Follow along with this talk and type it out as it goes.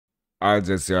Alright,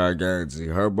 JCRI guarantee.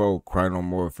 Herbo, Cry No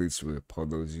More featuring with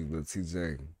Polo, Lil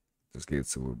Tjay. Let's get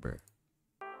to it, bro.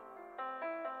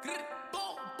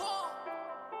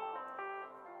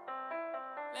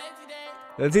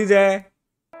 Lil Tjay.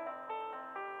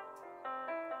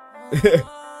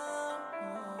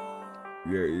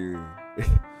 Yeah.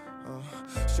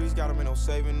 Streets got them, ain't no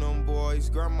saving them boys.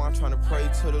 Grandma trying to pray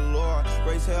to the Lord.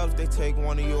 Raise hell if they take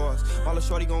one of yours. All the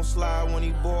shorty gon' slide when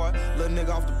he bored. Little nigga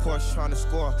off the porch trying to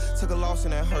score. Took a loss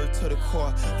and that hurt to the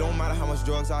core. Don't matter how much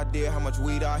drugs I did, how much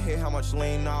weed I hit, how much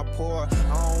lean I pour.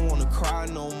 I don't wanna cry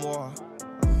no more.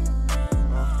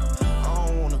 I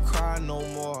don't wanna cry no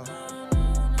more.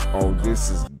 Oh, this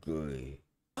is good.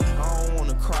 I don't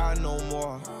wanna cry no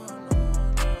more.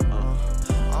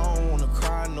 I don't wanna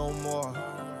cry no more.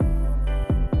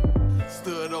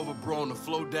 Stood over, bro, on the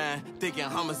flow down, thinking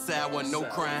homicide wasn't no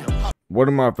crime. One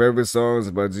of my favorite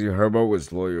songs by Herbo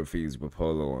was Lawyer Fees with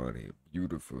Polo on it.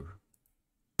 Beautiful.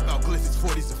 About glitches,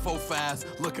 40s and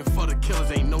 45s, looking for the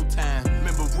killers, ain't no time.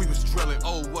 Remember we was drilling,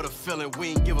 oh what a feeling, we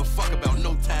ain't give a fuck about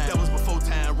no time. That was before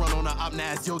time, run on the op,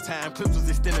 now it's your time. Clips was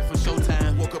extended for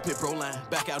showtime. Woke up hit bro line,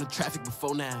 back out in traffic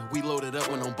before 9. We loaded up,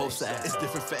 went on both sides. It's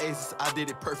different phases, I did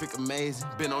it perfect, amazing.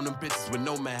 Been on them bitches with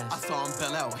no mask. I saw him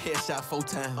bail out, headshot 4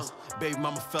 times. Baby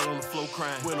mama fell on the floor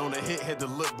crying. Went on a hit, had to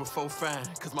look before frying.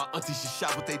 Cause my auntie, she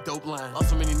shot with they dope line.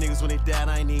 Also many niggas when they died,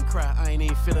 I ain't even cry. I ain't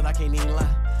even feel it, I can't even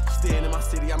lie. Staying in my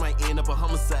city, I might end up a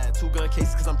homicide. 2 gun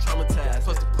cases cause I'm traumatized.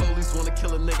 Plus the police wanna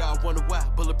kill a nigga, I wonder why.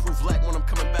 Bulletproof lack when I'm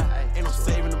coming back. Ain't no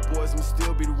saving them boys, I'ma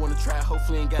still be the one to try.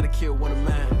 Hopefully ain't gotta kill one of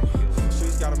mine.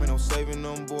 Streets got them, ain't no saving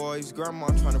them boys. Grandma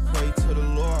trying to pray to the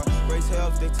Lord. Raise hell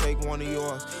if they take one of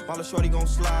yours. While the shorty gon'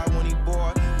 slide when he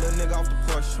bored. Little nigga off the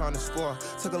porch trying to score.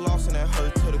 Took a loss and that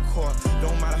hurt to the core.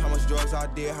 Don't matter how much drugs I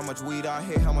did, how much weed I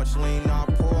hit, how much lean I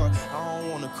pour. I don't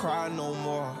wanna cry no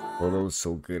more. Polo was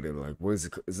so good at like, what is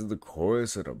it? Is it the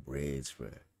chorus or the bridge, bro?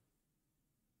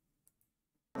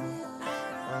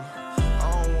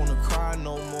 I don't wanna cry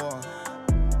no more.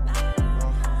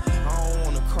 I don't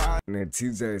wanna cry And then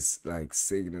TJ's like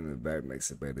singing in the back makes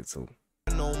it better too.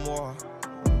 no more.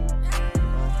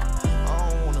 I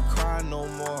don't wanna cry no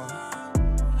more.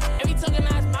 Every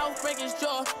tokenized mouth break his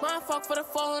jaw. My fuck for the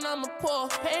falling, I'm a poor.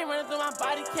 Pain running through my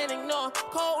body, can't ignore.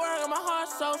 Cold work on my heart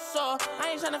so sore.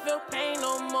 I ain't tryna feel pain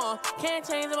no more. Can't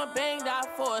change my bang die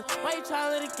force. Why you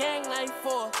tryna let the gang life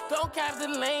for? Don't cap the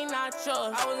lane, not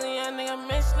yours. I was a young nigga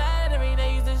misled. Every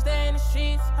day used to stay in the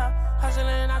streets.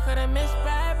 Hustling, I couldn't miss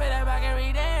bad. Pay that back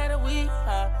every day of the week.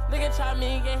 Nigga try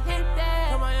me, get hit that.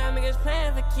 Come on, young niggas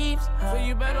playing for keeps. So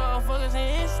you better off focusing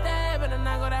instead. Better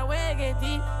not go that way, get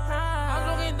deep.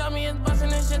 I'm looking dummy and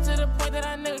busting this shit to the point that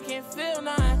I nigga can't feel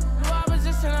none. New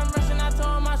opposition, I'm rushing. I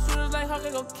told my shooters like, how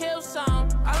can go kill some?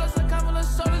 I lost a couple of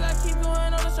sodas, I keep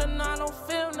going on this, so now I don't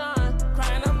feel none.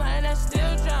 Crying, I'm letting that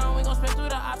still drown. We gon' spin through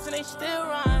the ops and they still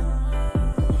run.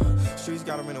 Streets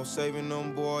got them, ain't no saving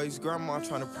them boys. Grandma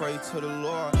trying to pray to the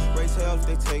Lord. Raise hell if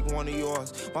they take one of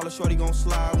yours. While the shorty gon'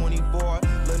 slide when he bored.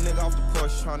 Little nigga off the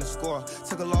porch trying to score.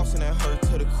 Took a loss and that hurt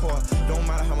to the core. Don't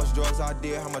matter how much drugs I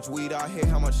did, how much weed I hit,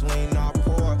 how much lean I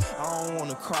pour. I don't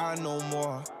wanna cry no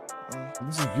more.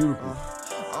 This is beautiful.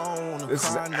 I don't wanna This is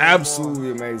cry an no absolutely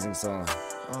more. amazing song.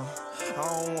 I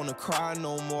don't wanna cry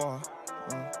no more.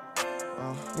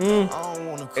 I don't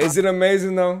wanna cry. Is it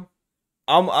amazing though?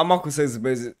 I'm not gonna say it's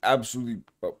amazing. It's absolutely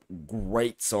a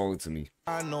great song to me.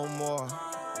 No more.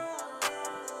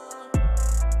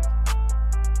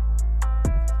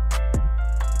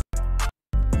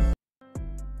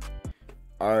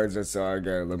 Alright, that's all I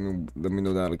got. Let me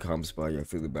know down in the comments how y'all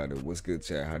feel about it. What's good,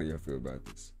 chat? How do y'all feel about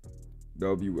this?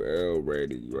 WL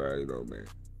rating, you already know, man.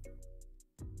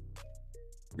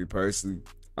 Me personally,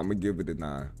 I'm gonna give it a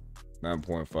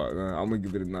 9.5. I'm gonna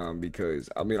give it a 9 because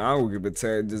I mean I don't give it a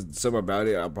 10. Just something about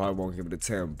it, I probably won't give it a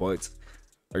 10, but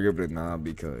I give it a 9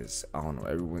 because I don't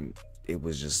know, it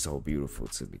was just so beautiful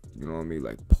to me. You know what I mean?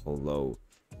 Like Polo's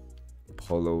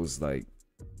like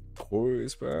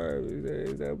chorus part.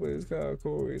 Is that what it's called?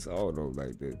 Chorus? I don't know.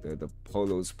 Like the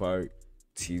Polo's part,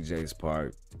 TJ's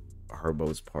part,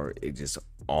 Herbo's part, it just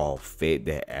all fit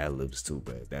that ad-libs too,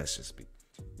 but that's just me.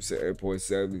 You said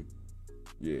 8.7.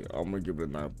 Yeah, I'm gonna give it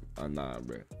a 9,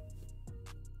 bro.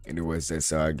 Anyways,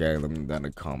 that's all I got. Let me know down in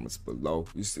the comments below.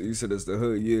 You said it's the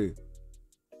hood, yeah.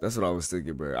 That's what I was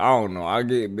thinking, bro. I don't know. I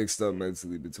get mixed up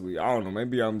mentally between. I don't know.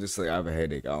 Maybe I'm just like I have a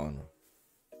headache. I don't know.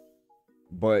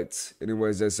 But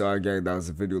anyways, that's all I got. That was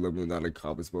the video. Let me know down in the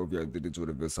comments below if y'all did enjoy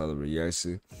the video, solid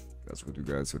reaction. That's what you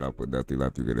guys would. I put nothing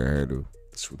left you gonna handle.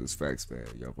 That's what this facts, man.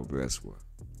 Y'all have a blessed one.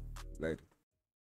 Later.